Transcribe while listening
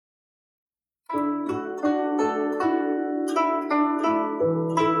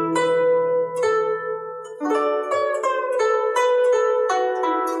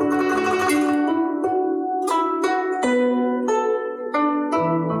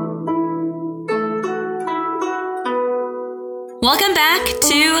Welcome back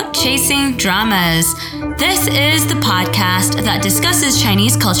to Chasing Dramas. This is the podcast that discusses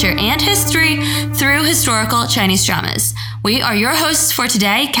Chinese culture and history through historical Chinese dramas. We are your hosts for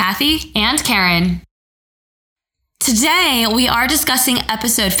today, Kathy and Karen. Today, we are discussing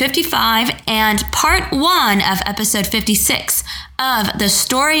episode 55 and part 1 of episode 56 of the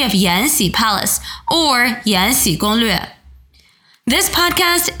story of Yanxi Palace, or Yanxi Gonglue. This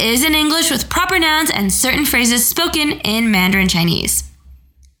podcast is in English with proper nouns and certain phrases spoken in Mandarin Chinese.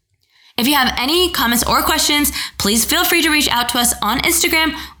 If you have any comments or questions, please feel free to reach out to us on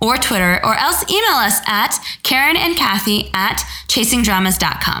Instagram or Twitter, or else email us at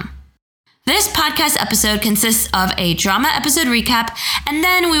karenandkathy@chasingdramas.com. This podcast episode consists of a drama episode recap, and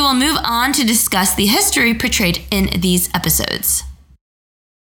then we will move on to discuss the history portrayed in these episodes.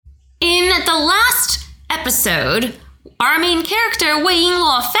 In the last episode, our main character, Wei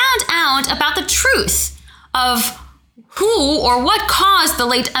Yingluo, found out about the truth of who or what caused the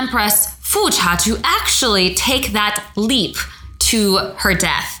late Empress Fu Cha to actually take that leap to her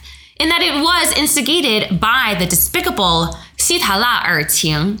death, in that it was instigated by the despicable Xitala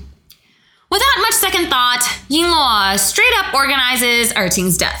Erqing. Without much second thought, Yingluo straight up organizes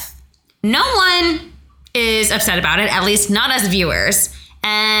Erqing's death. No one is upset about it, at least not as viewers.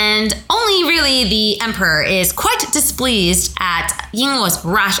 And only really the emperor is quite displeased at Yingluo's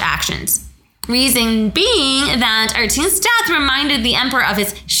rash actions. Reason being that Erqing's death reminded the emperor of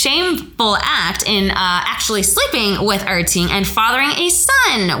his shameful act in actually sleeping with Erqing and fathering a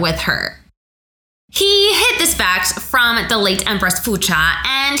son with her. He hid this fact from the late Empress Fu Cha,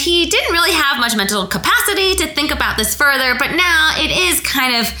 and he didn't really have much mental capacity to think about this further, but now it is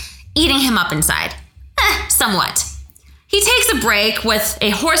kind of eating him up inside. Somewhat. He takes a break with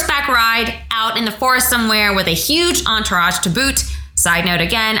a horseback ride out in the forest somewhere with a huge entourage to boot. Side note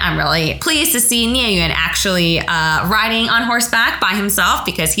again, I'm really pleased to see Nie Yuan actually riding on horseback by himself,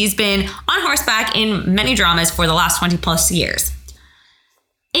 because he's been on horseback in many dramas for the last 20 plus years.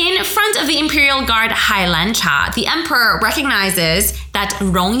 In front of the Imperial Guard Hailan Cha, the emperor recognizes that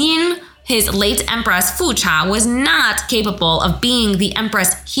Rongyin, his late Empress Fu Cha, was not capable of being the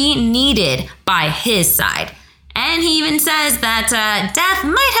empress he needed by his side. And he even says that death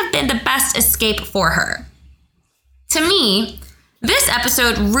might have been the best escape for her. To me, this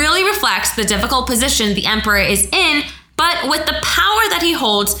episode really reflects the difficult position the emperor is in, but with the power that he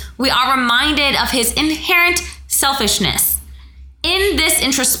holds, we are reminded of his inherent selfishness. In this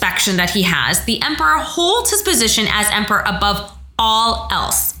introspection that he has, the emperor holds his position as emperor above all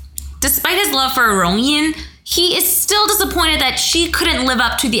else. Despite his love for Rongyin, he is still disappointed that she couldn't live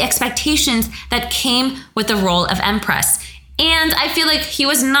up to the expectations that came with the role of empress. And I feel like he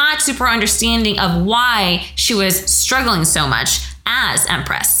was not super understanding of why she was struggling so much as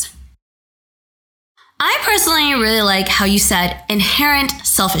empress. I personally really like how you said inherent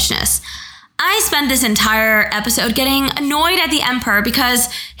selfishness. I spent this entire episode getting annoyed at the emperor because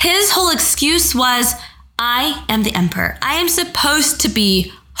his whole excuse was, I am the emperor. I am supposed to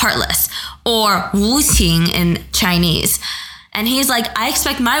be heartless, or 无情 in Chinese. And he's like, I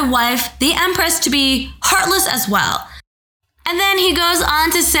expect my wife, the empress, to be heartless as well. And then he goes on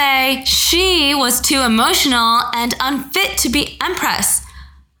to say she was too emotional and unfit to be empress.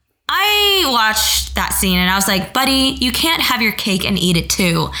 I watched that scene and I was like, buddy, you can't have your cake and eat it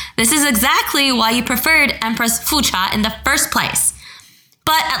too. This is exactly why you preferred Empress Fu Cha in the first place.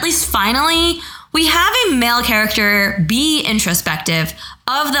 But at least finally, we have a male character be introspective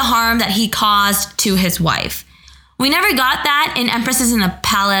of the harm that he caused to his wife. We never got that in Empresses in the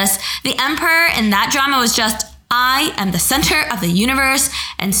Palace. The emperor in that drama was just, I am the center of the universe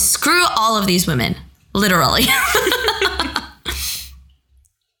and screw all of these women. Literally.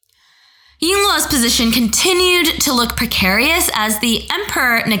 Yingluo's position continued to look precarious as the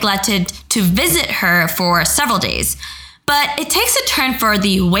emperor neglected to visit her for several days. But it takes a turn for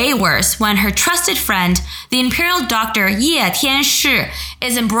the way worse when her trusted friend, the imperial doctor Ye Tianshi,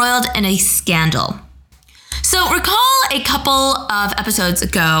 is embroiled in a scandal. So recall a couple of episodes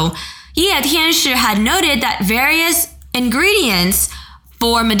ago, Ye Tianshi had noted that various ingredients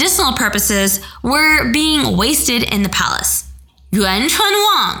for medicinal purposes were being wasted in the palace. Yuan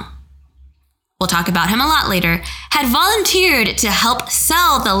Chunwang, we'll talk about him a lot later, had volunteered to help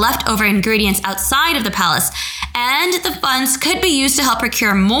sell the leftover ingredients outside of the palace, and the funds could be used to help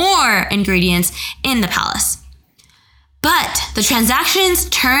procure more ingredients in the palace. But the transactions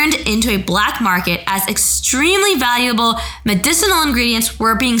turned into a black market as extremely valuable medicinal ingredients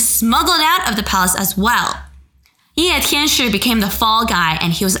were being smuggled out of the palace as well. Ye Tianshi became the fall guy,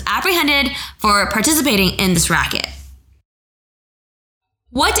 and he was apprehended for participating in this racket.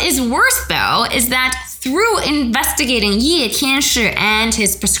 What is worse, though, is that through investigating Ye Tianshi and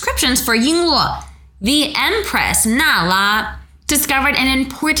his prescriptions for Yingluo, the Empress Nala discovered an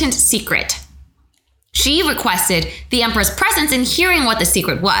important secret. She requested the Emperor's presence in hearing what the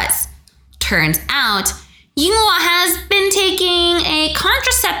secret was. Turns out, Yingluo has been taking a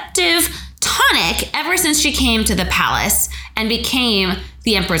contraceptive tonic ever since she came to the palace and became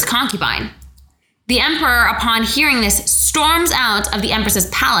the Emperor's concubine. The Emperor, upon hearing this, storms out of the Empress's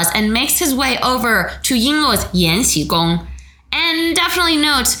palace and makes his way over to Yingluo's Yanxi Gong. And definitely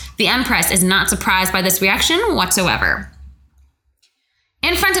note, the Empress is not surprised by this reaction whatsoever.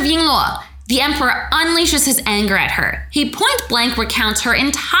 In front of Yingluo, the Emperor unleashes his anger at her. He point blank recounts her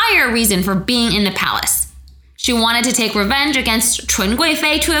entire reason for being in the palace. She wanted to take revenge against Chun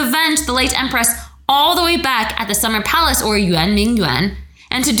Guifei to avenge the late Empress all the way back at the Summer Palace, or Yuan Mingyuan,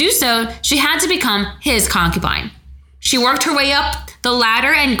 and to do so, she had to become his concubine. She worked her way up the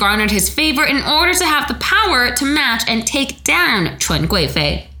ladder and garnered his favor in order to have the power to match and take down Chun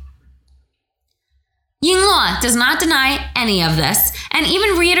Guifei. Yingluo does not deny any of this, and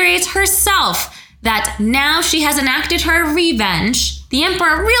even reiterates herself that now she has enacted her revenge, the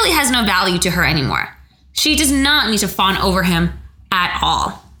Emperor really has no value to her anymore. She does not need to fawn over him at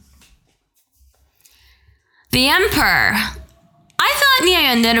all. The Emperor, I thought Nie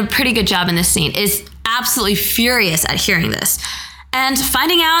Yuan did a pretty good job in this scene, is absolutely furious at hearing this. And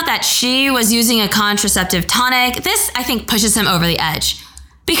finding out that she was using a contraceptive tonic, this, I think, pushes him over the edge.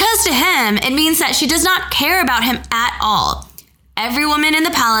 Because to him, it means that she does not care about him at all. Every woman in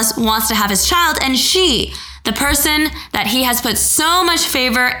the palace wants to have his child, and she, the person that he has put so much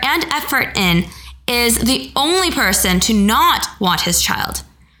favor and effort in, is the only person to not want his child.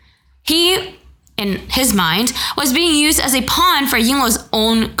 He, in his mind, was being used as a pawn for Yingluo's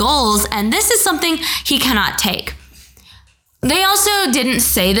own goals, and this is something he cannot take. They also didn't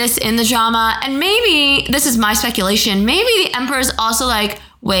say this in the drama, and maybe, this is my speculation, maybe the Emperor's also like,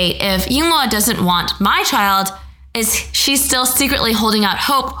 wait, if Yingluo doesn't want my child, is she still secretly holding out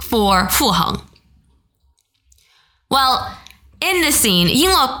hope for Fu Heng? Well, in this scene,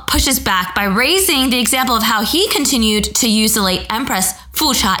 Yingluo pushes back by raising the example of how he continued to use the late Empress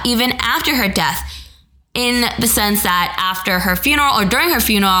Fu Cha even after her death, in the sense that after her funeral or during her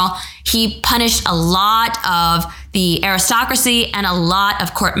funeral, he punished a lot of the aristocracy and a lot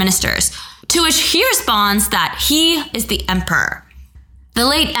of court ministers, to which he responds that he is the emperor. The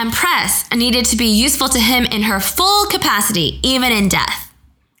late Empress needed to be useful to him in her full capacity, even in death.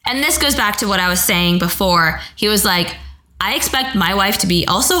 And this goes back to what I was saying before. He was like, I expect my wife to be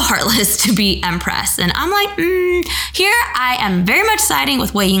also heartless to be Empress. And I'm like, here I am very much siding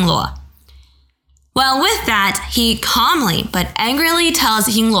with Wei Yingluo. Well, with that, he calmly but angrily tells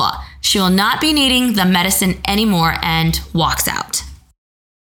Yingluo she will not be needing the medicine anymore and walks out.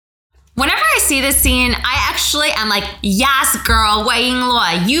 Whenever I see this scene, I actually am like, yes, girl, Wei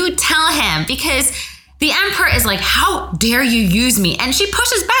Yingluo, you tell him, because the Emperor is like, how dare you use me? And she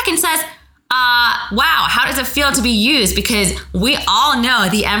pushes back and says, wow, how does it feel to be used? Because we all know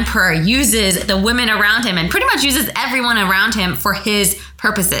the Emperor uses the women around him and pretty much uses everyone around him for his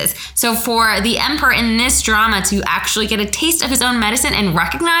purposes. So for the Emperor in this drama to actually get a taste of his own medicine and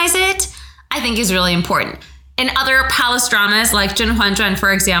recognize it, I think is really important. In other palace dramas like Zhen Huan Zhuan,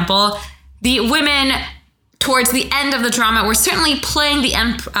 for example, the women towards the end of the drama were certainly playing the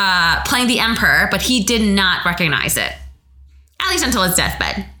Emperor, but he did not recognize it, at least until his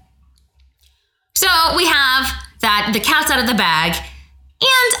deathbed. So we have that the cat's out of the bag, and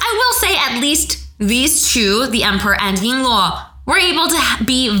I will say at least these two, the Emperor and Yingluo, were able to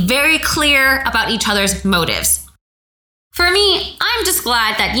be very clear about each other's motives. For me, I'm just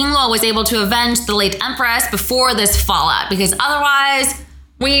glad that Yingluo was able to avenge the late Empress before this fallout, because otherwise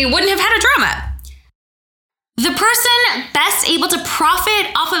we wouldn't have had a drama. The person best able to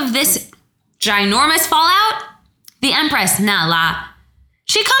profit off of this ginormous fallout, the Empress Nala.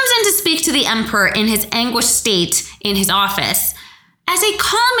 She comes in to speak to the Emperor in his anguished state in his office as a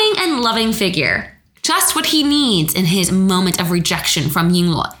calming and loving figure, just what he needs in his moment of rejection from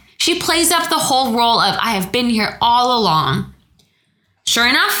Yingluo. She plays up the whole role of, I have been here all along. Sure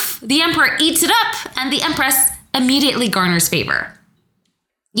enough, the Emperor eats it up, and the Empress immediately garners favor.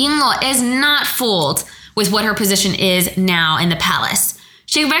 Yingluo is not fooled with what her position is now in the palace.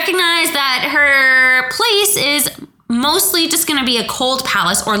 She recognized that her place is mostly just going to be a cold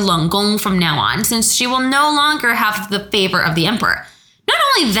palace or Lenggong from now on, since she will no longer have the favor of the Emperor. Not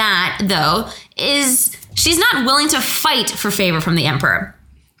only that, though, is she's not willing to fight for favor from the Emperor.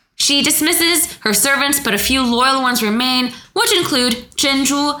 She dismisses her servants, but a few loyal ones remain, which include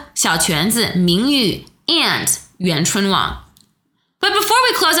Zhenju, Xiao Quanzi, Ming Yu, and Yuan Chunwang. But before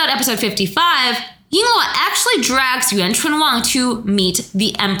episode 55, Yingluo actually drags Yuan Chunwang to meet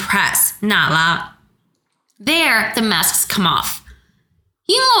the Empress, Nala. There, the masks come off.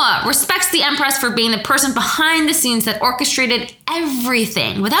 Yingluo respects the Empress for being the person behind the scenes that orchestrated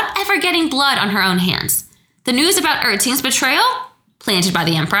everything without ever getting blood on her own hands. The news about Erting's betrayal, planted by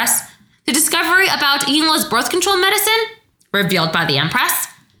the Empress. The discovery about Yingluo's birth control medicine, revealed by the Empress.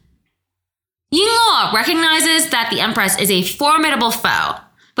 Yingluo recognizes that the Empress is a formidable foe,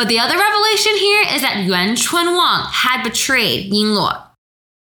 but the other revelation here is that Yuan Chunwang had betrayed Yingluo.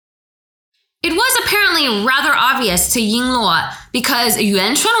 It was apparently rather obvious to Yingluo because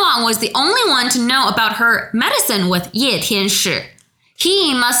Yuan Chunwang was the only one to know about her medicine with Ye Tianshi.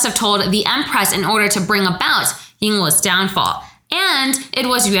 He must have told the Empress in order to bring about Yingluo's downfall. And it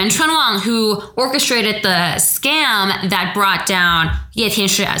was Yuan Chunwang who orchestrated the scam that brought down Ye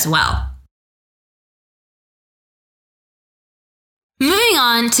Tianshi as well. Moving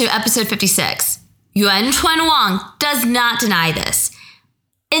on to episode 56, Yuan Chunwang does not deny this.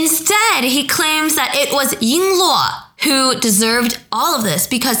 Instead, he claims that it was Yingluo who deserved all of this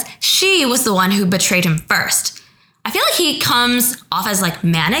because she was the one who betrayed him first. I feel like he comes off as like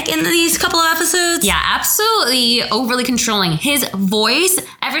manic in these couple of episodes. Yeah, absolutely overly controlling. His voice,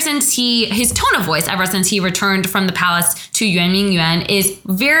 his tone of voice ever since he returned from the palace to Yuanmingyuan is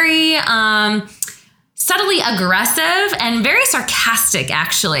very subtly aggressive and very sarcastic,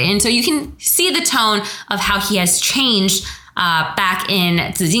 actually. And so you can see the tone of how he has changed back in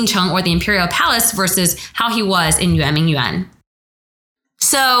Zijingcheng or the Imperial Palace versus how he was in Yuanmingyuan.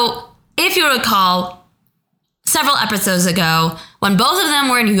 So if you recall, several episodes ago, when both of them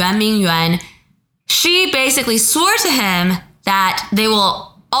were in Yuanmingyuan, she basically swore to him that they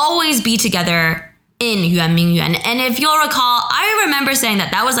will always be together in Yuanmingyuan. And if you'll recall, I remember saying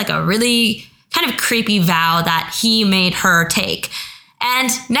that that was like a really kind of creepy vow that he made her take. And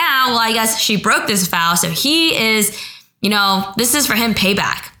now, well, I guess she broke this vow, so he is, this is for him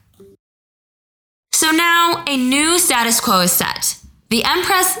payback. So now a new status quo is set. The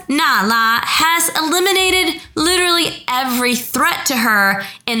Empress Nala has eliminated literally every threat to her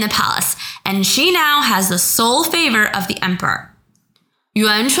in the palace, and she now has the sole favor of the emperor.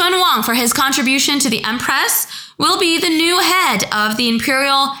 Yuan Chunwang, for his contribution to the Empress, will be the new head of the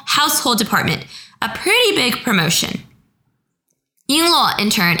Imperial Household Department, a pretty big promotion. Yingluo, in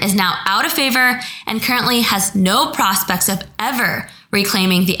turn, is now out of favor and currently has no prospects of ever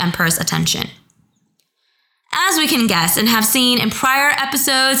reclaiming the emperor's attention. As we can guess and have seen in prior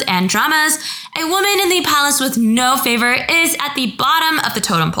episodes and dramas, a woman in the palace with no favor is at the bottom of the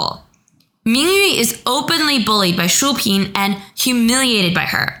totem pole. Mingyu is openly bullied by Shu Pin and humiliated by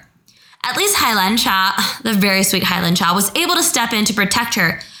her. At least Hailan Cha, the very sweet Hailan Cha, was able to step in to protect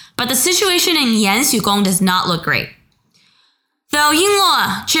her, but the situation in Yanxu Gong does not look great. Though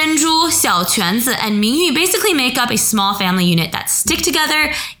Yingluo, Zhenzhu, Xiao Quanzi, and Mingyu basically make up a small family unit that stick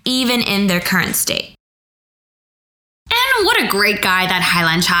together even in their current state. And what a great guy that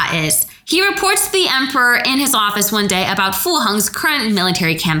Hailan Cha is. He reports to the emperor in his office one day about Fu Heng's current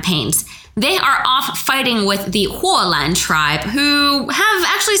military campaigns. They are off fighting with the Huolan tribe, who have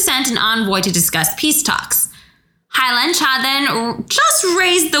actually sent an envoy to discuss peace talks. Hailan Cha then just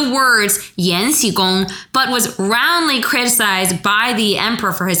raised the words Yan Xigong, but was roundly criticized by the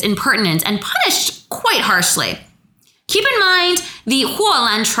emperor for his impertinence and punished quite harshly. Keep in mind the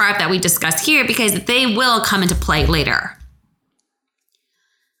Huolan tribe that we discussed here because they will come into play later.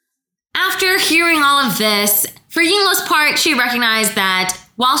 After hearing all of this, for Yingluo's part, she recognized that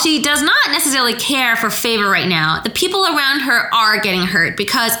while she does not necessarily care for favor right now, the people around her are getting hurt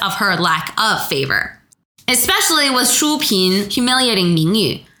because of her lack of favor. Especially with Shu Pin humiliating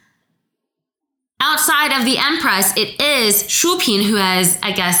Mingyu. Outside of the Empress, it is Shu Pin who has,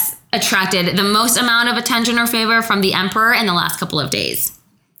 I guess, attracted the most amount of attention or favor from the emperor in the last couple of days.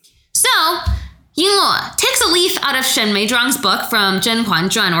 So, Yingluo takes a leaf out of Shen Meizhuang's book from Zhen Huan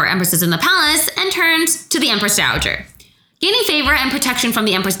Zhuan, or Empresses in the Palace, and turns to the Empress Dowager. Gaining favor and protection from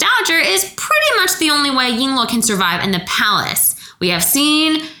the Empress Dowager is pretty much the only way Yingluo can survive in the palace. We have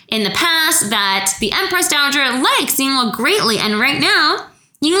seen in the past that the Empress Dowager likes Yingluo greatly, and right now,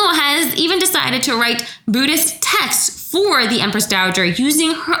 Yingluo has even decided to write Buddhist texts for the Empress Dowager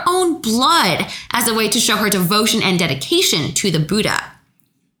using her own blood as a way to show her devotion and dedication to the Buddha.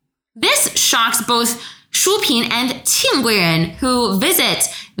 This shocks both Shu Pin and Qing Guiren, who visit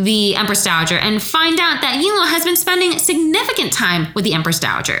the Empress Dowager and find out that Yingluo has been spending significant time with the Empress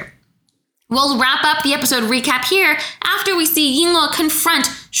Dowager. We'll wrap up the episode recap here after we see Yingluo confront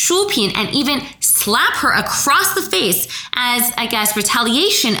Shu Pin and even slap her across the face as, I guess,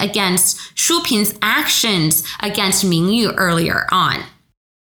 retaliation against Shu Pin's actions against Mingyu earlier on.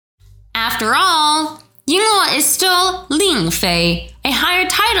 After all, Yingluo is still Ling Fei, a higher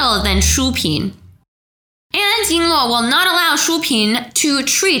title than Shu Pin. And Yingluo will not allow Shu Pin to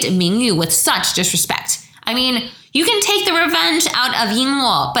treat Mingyu with such disrespect. I mean, you can take the revenge out of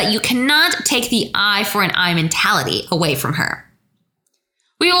Yingluo, but you cannot take the eye for an eye mentality away from her.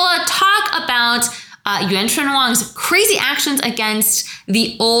 We will talk about Yuan Shunwang's crazy actions against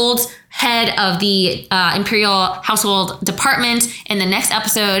the old head of the Imperial Household Department in the next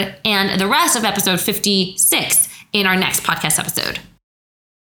episode, and the rest of episode 56 in our next podcast episode.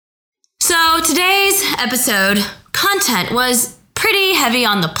 So today's episode content was pretty heavy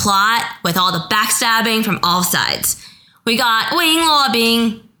on the plot with all the backstabbing from all sides. We got Wei Yingluo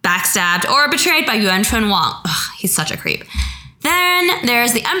being backstabbed or betrayed by Yuan Shunwang. Ugh, he's such a creep. Then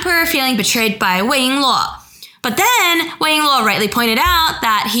there's the emperor feeling betrayed by Wei Yingluo. But then Wei Yingluo rightly pointed out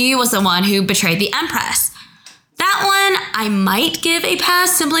that he was the one who betrayed the empress. That one I might give a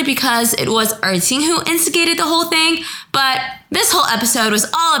pass simply because it was Erqing who instigated the whole thing, but this whole episode was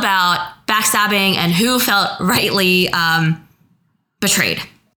all about backstabbing and who felt rightly betrayed.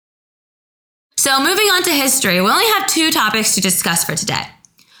 So moving on to history, we only have 2 topics to discuss for today.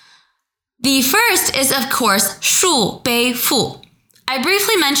 The first is, of course, Shu Bei Fu. I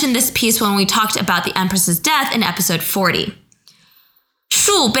briefly mentioned this piece when we talked about the Empress's death in episode 40.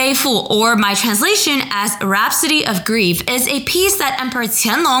 Shu Bei Fu, or my translation as Rhapsody of Grief, is a piece that Emperor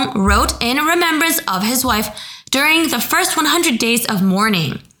Qianlong wrote in remembrance of his wife during the first 100 days of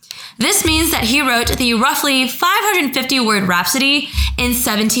mourning. This means that he wrote the roughly 550-word Rhapsody in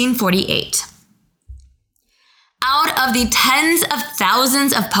 1748. Out of the tens of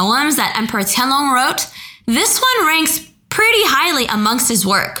thousands of poems that Emperor Qianlong wrote, this one ranks pretty highly amongst his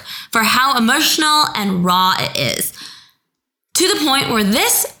work for how emotional and raw it is, to the point where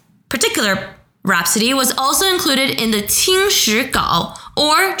this particular rhapsody was also included in the Qing Shi Gao,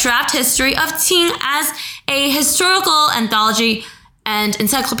 or draft history of Qing, as a historical anthology and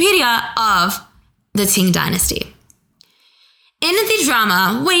encyclopedia of the Qing dynasty. In the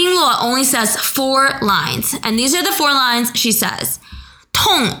drama, Wei Yingluo only says 4 lines, and these are the 4 lines she says.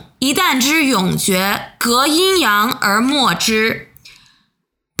 痛一旦之永绝，隔阴阳而莫之。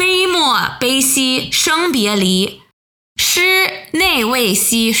悲莫悲兮生别离，诗内未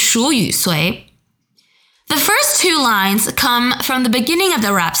兮孰与随。The first 2 lines come from the beginning of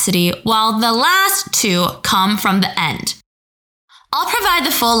the rhapsody, while the last 2 come from the end. I'll provide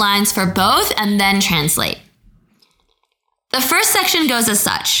the full lines for both and then translate. The first section goes as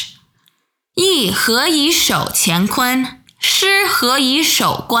such. 意何以守乾坤，诗何以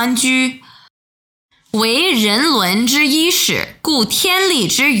守关雎。为人伦之伊始，故天地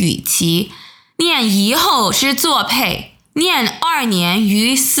之与齐。念夷后之作配，念2年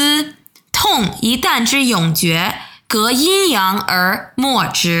于斯。痛一旦之永绝，隔阴阳而莫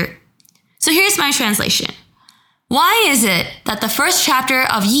之。So here's my translation. Why is it that the first chapter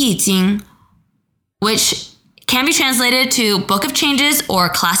of Yi Jing, which can be translated to Book of Changes or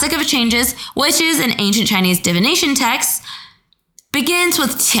Classic of Changes, which is an ancient Chinese divination text, begins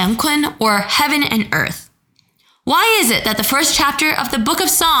with Qiankun, or heaven and earth? Why is it that the first chapter of the Book of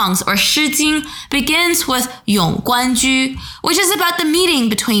Songs, or Shi Jing, begins with Yong Guan Ju, which is about the meeting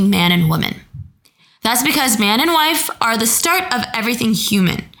between man and woman? That's because man and wife are the start of everything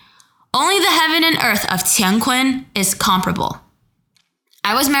human. Only the heaven and earth of Qiankun is comparable.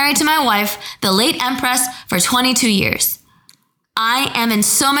 I was married to my wife, the late Empress, for 22 years. I am in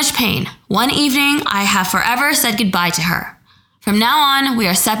so much pain. One evening, I have forever said goodbye to her. From now on, we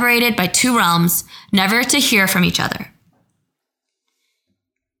are separated by 2 realms, never to hear from each other.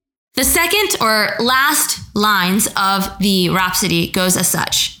 The second or last lines of the rhapsody goes as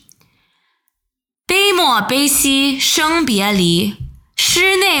such. 悲莫悲兮生别离，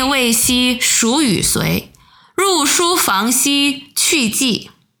诗内未兮孰与随。入书房兮去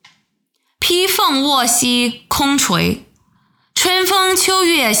迹，披凤卧兮空垂。春风秋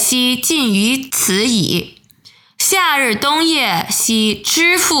月兮尽于此矣，夏日冬夜兮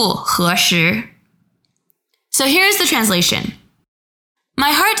知复何时。So here's the translation.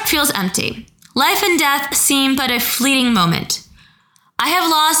 My heart feels empty. Life and death seem but a fleeting moment. I have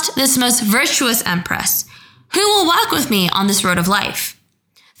lost this most virtuous empress. Who will walk with me on this road of life?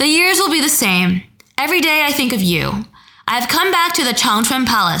 The years will be the same. Every day I think of you. I have come back to the Changchun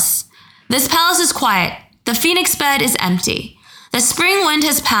Palace. This palace is quiet. The phoenix bed is empty. The spring wind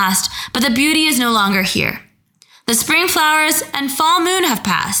has passed, but the beauty is no longer here. The spring flowers and fall moon have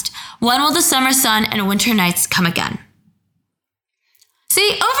passed. When will the summer sun and winter nights come again?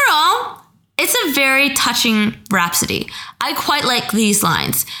 See, overall, it's a very touching rhapsody. I quite like these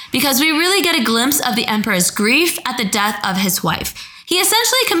lines because we really get a glimpse of the emperor's grief at the death of his wife. He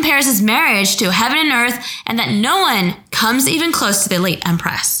essentially compares his marriage to heaven and earth and that no one comes even close to the late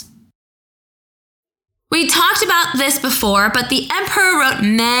empress. We talked about this before, but the emperor wrote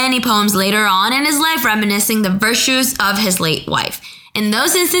many poems later on in his life reminiscing the virtues of his late wife. In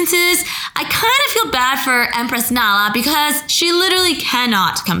those instances, I kind of feel bad for Empress Nala because she literally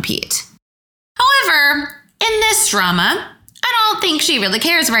cannot compete. However, in this drama, I don't think she really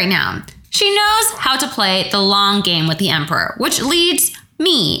cares right now. She knows how to play the long game with the emperor, which leads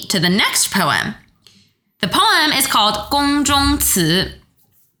me to the next poem. The poem is called 宫中词.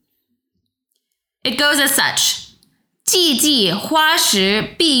 It goes as such. 寂寂花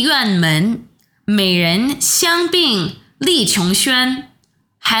时闭院门，美人相并丽琼轩。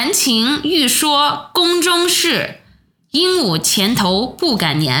含情欲说宫中事，鹦鹉前头不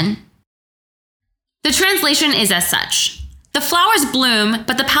敢言. The translation is as such. The flowers bloom,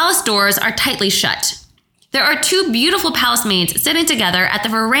 but the palace doors are tightly shut. There are two beautiful palace maids sitting together at the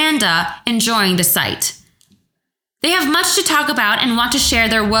veranda enjoying the sight. They have much to talk about and want to share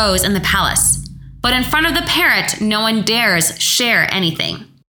their woes in the palace. But in front of the parrot, no one dares share anything.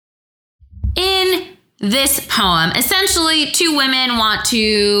 In this poem, essentially, two women want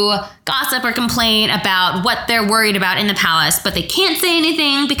to gossip or complain about what they're worried about in the palace, but they can't say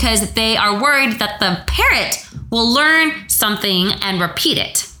anything because they are worried that the parrot will learn something and repeat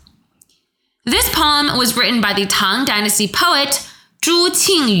it. This poem was written by the Tang Dynasty poet Zhu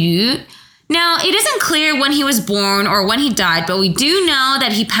Qingyu. Now, it isn't clear when he was born or when he died, but we do know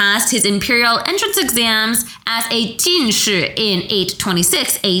that he passed his imperial entrance exams as a jinshi in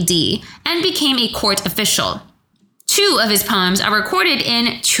 826 AD and became a court official. Two of his poems are recorded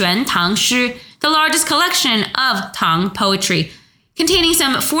in Quan Tang Shi, the largest collection of Tang poetry, containing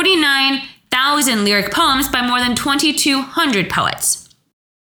some 49,000 lyric poems by more than 2,200 poets.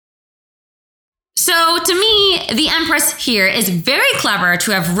 So to me, the Empress here is very clever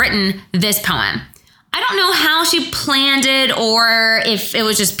to have written this poem. I don't know how she planned it or if it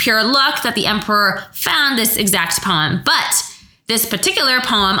was just pure luck that the Emperor found this exact poem, but this particular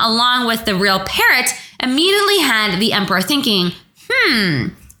poem, along with the real parrot, immediately had the Emperor thinking,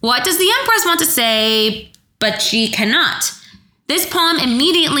 what does the Empress want to say, but she cannot? This poem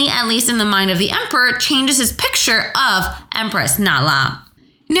immediately, at least in the mind of the Emperor, changes his picture of Empress Nala.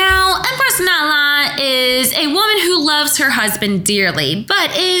 Now, Empress Nala is a woman who loves her husband dearly,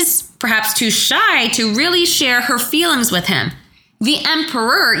 but is perhaps too shy to really share her feelings with him. The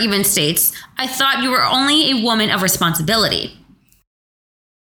Emperor even states, "I thought you were only a woman of responsibility."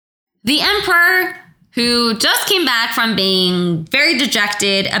 The Emperor, who just came back from being very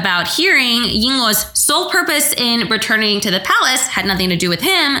dejected about hearing Yingluo's sole purpose in returning to the palace had nothing to do with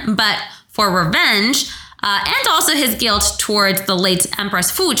him, but for revenge, and also his guilt towards the late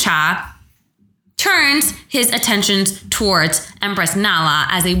Empress Fu Cha, turns his attentions towards Empress Nala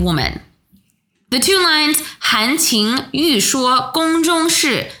as a woman. The two lines, 含情欲说宫中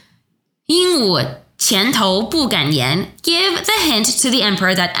事，鹦鹉前头不敢言, give the hint to the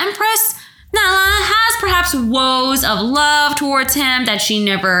emperor that Empress Nala has perhaps woes of love towards him that she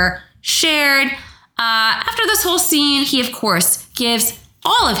never shared. After this whole scene, he of course gives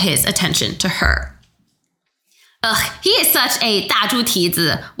all of his attention to her. He is such a 大猪蹄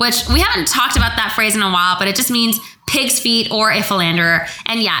子, which we haven't talked about that phrase in a while, but it just means pig's feet or a philanderer.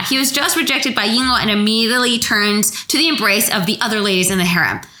 And yeah, he was just rejected by Yingluo and immediately turns to the embrace of the other ladies in the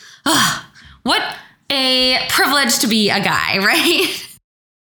harem. What a privilege to be a guy, right?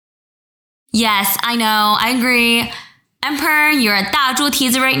 Yes, I know, I agree. Emperor, you're a 大猪蹄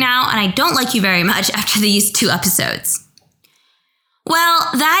子 right now, and I don't like you very much after these two episodes.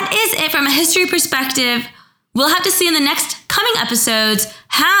 Well, that is it from a history perspective. We'll have to see in the next coming episodes,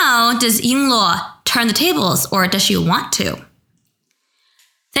 how does Yingluo turn the tables, or does she want to?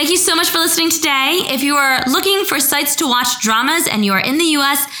 Thank you so much for listening today. If you are looking for sites to watch dramas and you are in the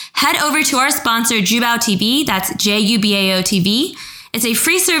US, head over to our sponsor, Jubao TV. That's Jubao TV. It's a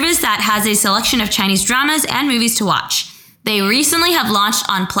free service that has a selection of Chinese dramas and movies to watch. They recently have launched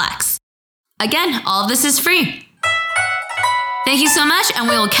on Plex. Again, all of this is free. Thank you so much, and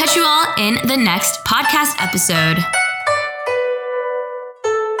we will catch you all in the next podcast episode.